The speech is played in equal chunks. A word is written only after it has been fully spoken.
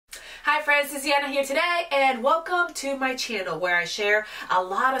Hi friends, this is Yana here today and welcome to my channel where I share a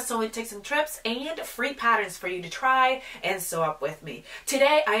lot of sewing tips and trips and free patterns for you to try and sew up with me.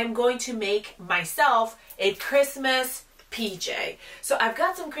 Today I am going to make myself a Christmas PJ. So I've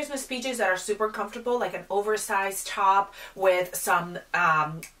got some Christmas PJs that are super comfortable, like an oversized top with some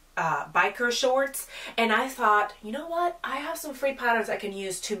biker shorts, and I thought, you know what, I have some free patterns I can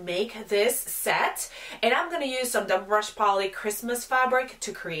use to make this set, and I'm going to use some double brush poly Christmas fabric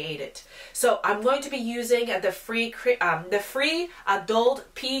to create it. So I'm going to be using the free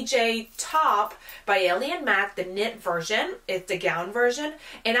adult PJ top by Ellie and Matt, the knit version. It's the gown version,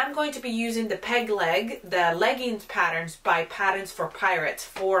 and I'm going to be using the peg leg, the leggings patterns by Patterns for Pirates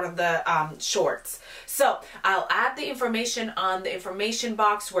for the shorts. So I'll add the information on the information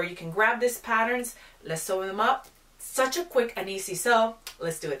box where you can grab these patterns. Let's sew them up. Such a quick and easy sew.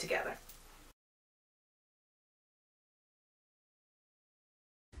 Let's do it together.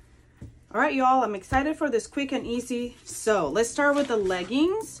 All right, y'all, I'm excited for this quick and easy sew. Let's start with the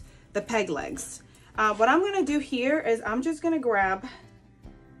leggings, the peg legs. What I'm gonna do here is I'm just gonna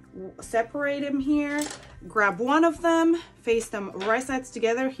separate them here, grab one of them, face them right sides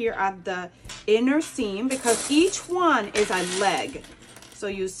together here at the inner seam, because each one is a leg. So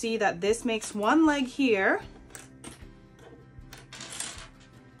you see that this makes one leg here.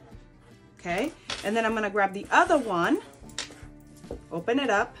 Okay, and then I'm gonna grab the other one, open it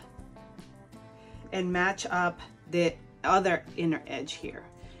up, and match up the other inner edge here.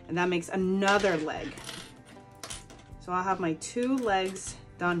 And that makes another leg. So I'll have my two legs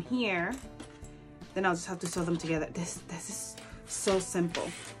done here. Then I'll just have to sew them together. This is so simple.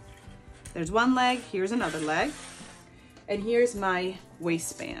 There's one leg, here's another leg, and here's my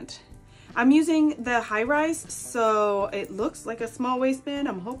waistband. I'm using the high rise, so it looks like a small waistband.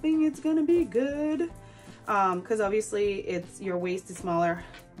 I'm hoping it's gonna be good, because obviously your waist is smaller,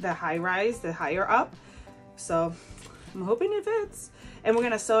 the high rise, the higher up. So I'm hoping it fits. And we're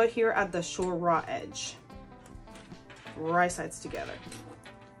gonna sew it here at the short raw edge, right sides together,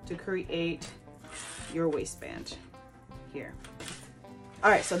 to create your waistband here. All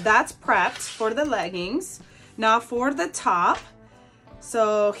right, so that's prepped for the leggings. Now for the top,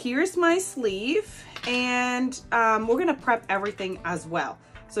 so here's my sleeve, and we're gonna prep everything as well.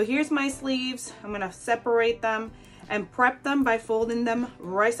 So here's my sleeves. I'm gonna separate them and prep them by folding them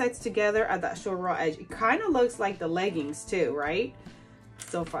right sides together at that short raw edge. It kind of looks like the leggings too, right?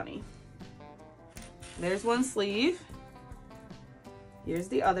 So funny. There's one sleeve. Here's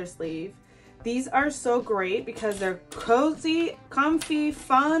the other sleeve. These are so great because they're cozy, comfy,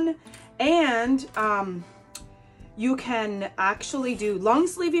 fun, and you can actually do long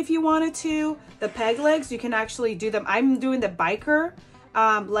sleeve if you wanted to. The peg legs, you can actually do them. I'm doing the biker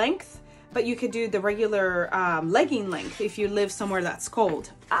length, but you could do the regular legging length if you live somewhere that's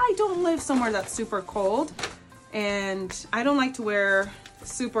cold. I don't live somewhere that's super cold, and I don't like to wear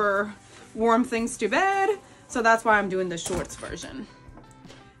super warm things to bed, so that's why I'm doing the shorts version.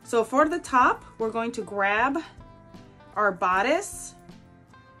 So for the top, we're going to grab our bodice,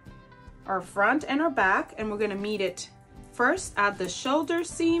 our front and our back, and we're gonna meet it first at the shoulder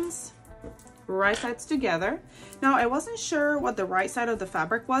seams, right sides together. Now, I wasn't sure what the right side of the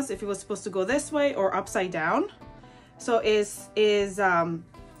fabric was, if it was supposed to go this way or upside down. So they're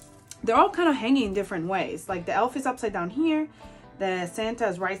all kind of hanging different ways. Like the elf is upside down here, the Santa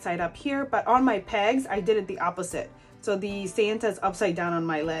is right side up here, but on my pegs, I did it the opposite. So the Santa's upside down on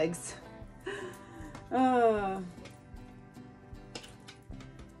my legs. All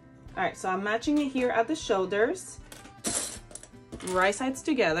right, so I'm matching it here at the shoulders, right sides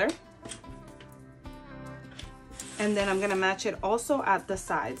together. And then I'm gonna match it also at the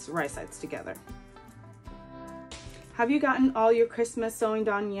sides, right sides together. Have you gotten all your Christmas sewing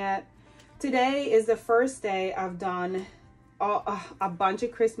done yet? Today is the first day I've done a bunch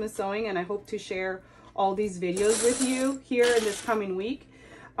of Christmas sewing, and I hope to share all these videos with you here in this coming week.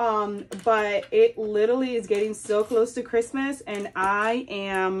 But it literally is getting so close to Christmas, and I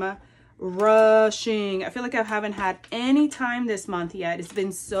am rushing. I feel like I haven't had any time this month yet. It's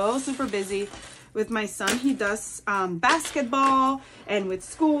been so super busy with my son. He does basketball, and with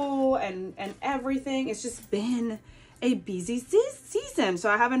school and everything. It's just been a busy season, so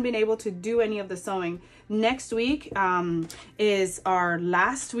I haven't been able to do any of the sewing. Next week is our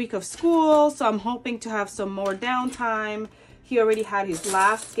last week of school, so I'm hoping to have some more downtime. He already had his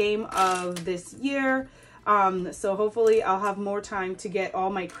last game of this year, so hopefully I'll have more time to get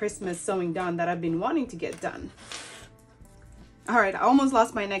all my Christmas sewing done that I've been wanting to get done. All right, I almost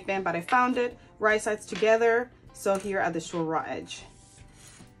lost my neckband, but I found it. Right sides together, so here at the short raw edge.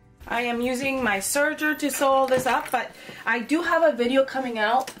 I am using my serger to sew all this up, but I do have a video coming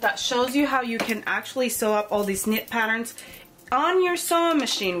out that shows you how you can actually sew up all these knit patterns on your sewing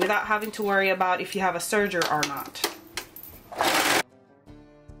machine without having to worry about if you have a serger or not.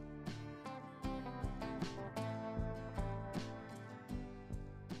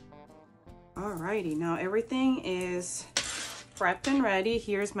 Alrighty, now everything is prepped and ready.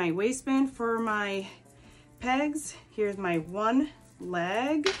 Here's my waistband for my pegs. Here's my one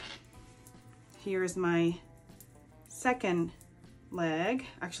leg. Here's my second leg.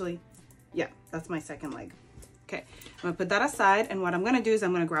 Actually, yeah, that's my second leg. Okay, I'm gonna put that aside, and what I'm gonna do is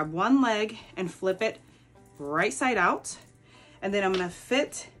I'm gonna grab one leg and flip it right side out, and then I'm gonna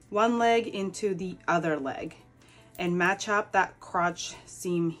fit one leg into the other leg and match up that crotch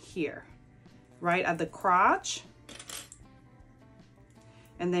seam here, right at the crotch,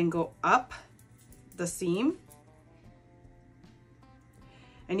 and then go up the seam.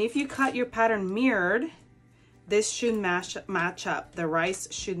 And if you cut your pattern mirrored, this should match up. The rise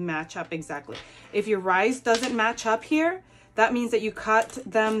should match up exactly. If your rise doesn't match up here, that means that you cut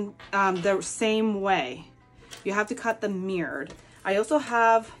them the same way. You have to cut them mirrored. I also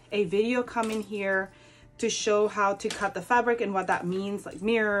have a video coming here to show how to cut the fabric and what that means, like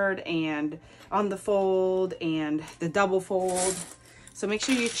mirrored and on the fold and the double fold. So make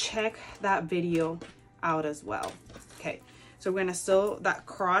sure you check that video out as well. Okay. So we're gonna sew that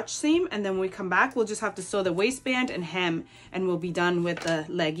crotch seam, and then when we come back, we'll just have to sew the waistband and hem, and we'll be done with the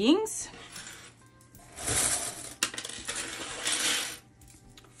leggings.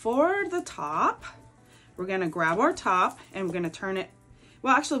 For the top, we're gonna grab our top and we're gonna turn it.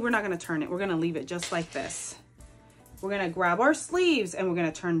 Well, actually, we're not gonna turn it. We're gonna leave it just like this. We're gonna grab our sleeves and we're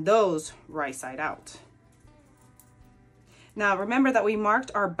gonna turn those right side out. Now, remember that we marked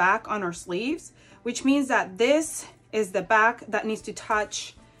our back on our sleeves, which means that this is the back that needs to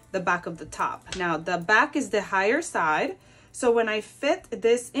touch the back of the top. Now the back is the higher side, so when I fit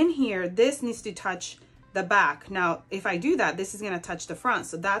this in here, this needs to touch the back. Now if I do that, this is going to touch the front,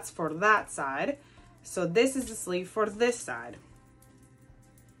 so that's for that side. So this is the sleeve for this side.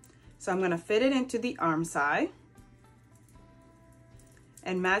 So I'm going to fit it into the arm side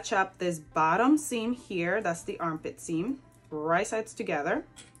and match up this bottom seam here, that's the armpit seam, right sides together.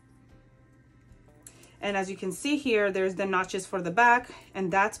 And as you can see here, there's the notches for the back,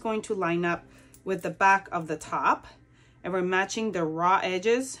 and that's going to line up with the back of the top. And we're matching the raw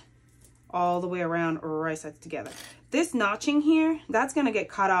edges all the way around right sides together. This notching here, that's gonna get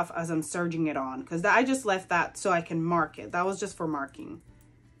cut off as I'm serging it on, because I just left that so I can mark it. That was just for marking.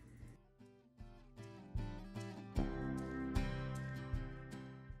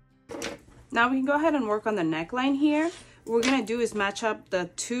 Now we can go ahead and work on the neckline here. What we're gonna do is match up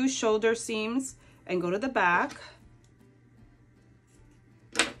the two shoulder seams and go to the back,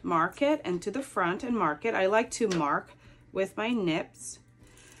 mark it, and to the front and mark it. I like to mark with my nips.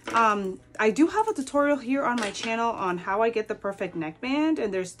 I do have a tutorial here on my channel on how I get the perfect neckband,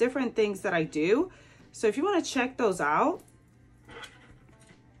 and there's different things that I do. So if you want to check those out,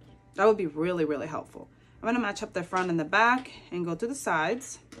 that would be really, really helpful. I'm going to match up the front and the back and go to the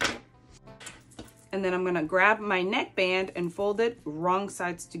sides. And then I'm gonna grab my neckband and fold it wrong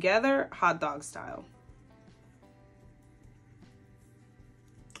sides together, hot dog style.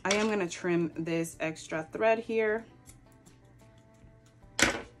 I am gonna trim this extra thread here.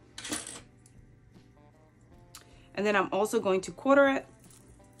 And then I'm also going to quarter it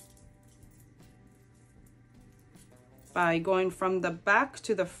by going from the back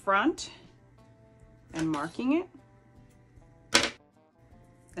to the front and marking it.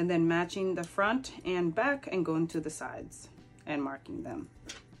 And then matching the front and back and going to the sides and marking them.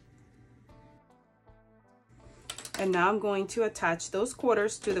 And now I'm going to attach those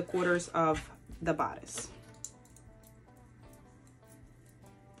quarters to the quarters of the bodice.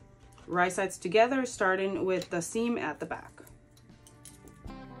 Right sides together, starting with the seam at the back.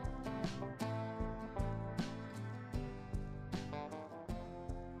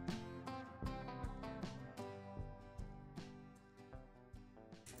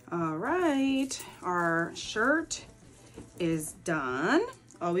 All right, our shirt is done.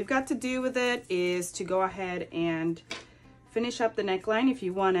 All we've got to do with it is to go ahead and finish up the neckline. If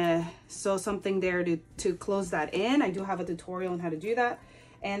you want to sew something there to close that in, I do have a tutorial on how to do that,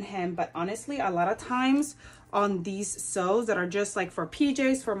 and hem. But honestly, a lot of times on these sews that are just like for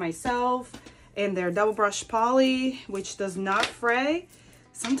PJs for myself, and they're double brush poly, which does not fray,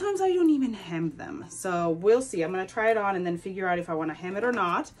 sometimes I don't even hem them. So we'll see. I'm going to try it on and then figure out if I want to hem it or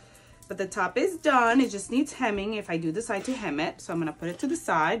not. But the top is done. It just needs hemming if I do decide to hem it. So I'm going to put it to the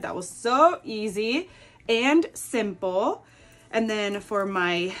side. That was so easy and simple. And then for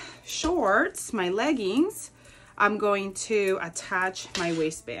my shorts, my leggings, I'm going to attach my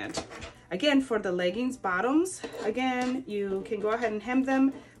waistband. Again, for the leggings bottoms, again, you can go ahead and hem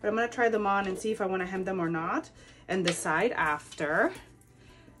them, but I'm gonna try them on and see if I wanna hem them or not, and decide after.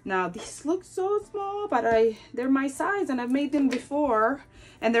 Now, these look so small, but they're my size, and I've made them before,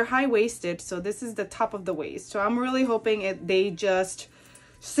 and they're high-waisted, so this is the top of the waist. So I'm really hoping they just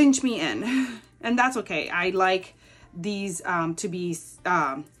cinch me in, and that's okay. I like these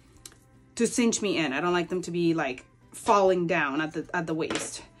to cinch me in. I don't like them to be like falling down at the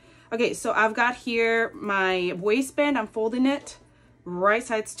waist. Okay, so I've got here my waistband. I'm folding it wrong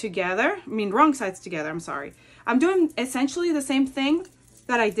sides together, I'm sorry. I'm doing essentially the same thing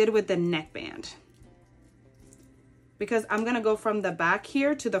that I did with the neckband, because I'm gonna go from the back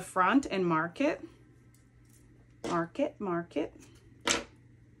here to the front and mark it,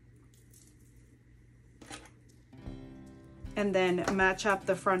 and then match up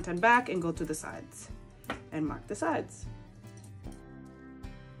the front and back and go to the sides and mark the sides.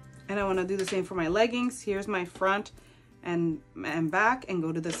 And I want to do the same for my leggings. Here's my front and back, and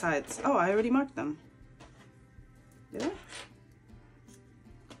go to the sides. Oh, I already marked them. Did I?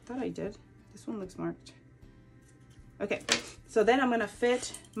 Thought I did. This one looks marked. Okay, so then I'm gonna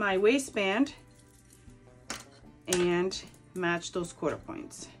fit my waistband and match those quarter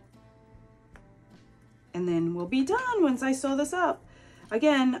points. And then we'll be done once I sew this up.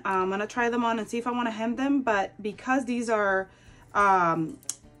 Again, I'm gonna try them on and see if I wanna hem them, but because these are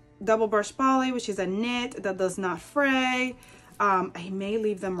double brush poly, which is a knit that does not fray, I may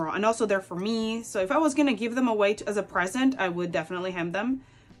leave them raw. And also they're for me, so if I was gonna give them away as a present, I would definitely hem them.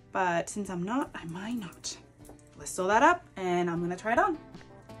 But since I'm not, I might not. Let's sew that up, and I'm gonna try it on.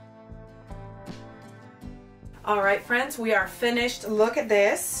 All right, friends, we are finished. Look at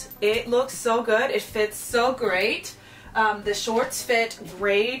this. It looks so good. It fits so great. The shorts fit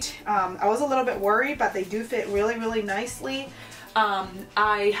great. I was a little bit worried, but they do fit really, really nicely.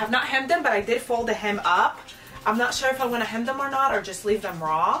 I have not hemmed them, but I did fold the hem up. I'm not sure if I want to hem them or not, or just leave them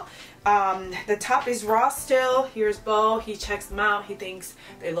raw. The top is raw still. Here's Bo. He checks them out. He thinks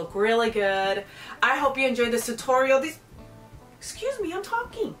they look really good. I hope you enjoyed this tutorial. Excuse me, I'm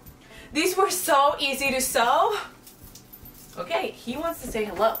talking. These were so easy to sew. Okay, he wants to say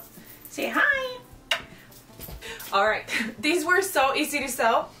hello. Say hi. All right, these were so easy to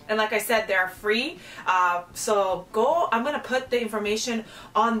sew, and like I said, they're free. So I'm gonna put the information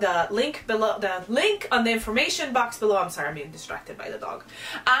on the link below, the link on the information box below. I'm sorry, I'm being distracted by the dog.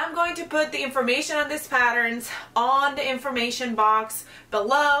 I'm going to put the information on these patterns on the information box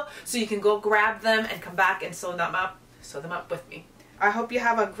below, so you can go grab them and come back and sew them up with me. I hope you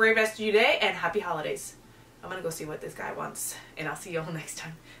have a great rest of your day, and happy holidays. I'm gonna go see what this guy wants, and I'll see you all next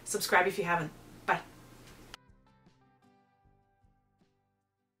time. Subscribe if you haven't.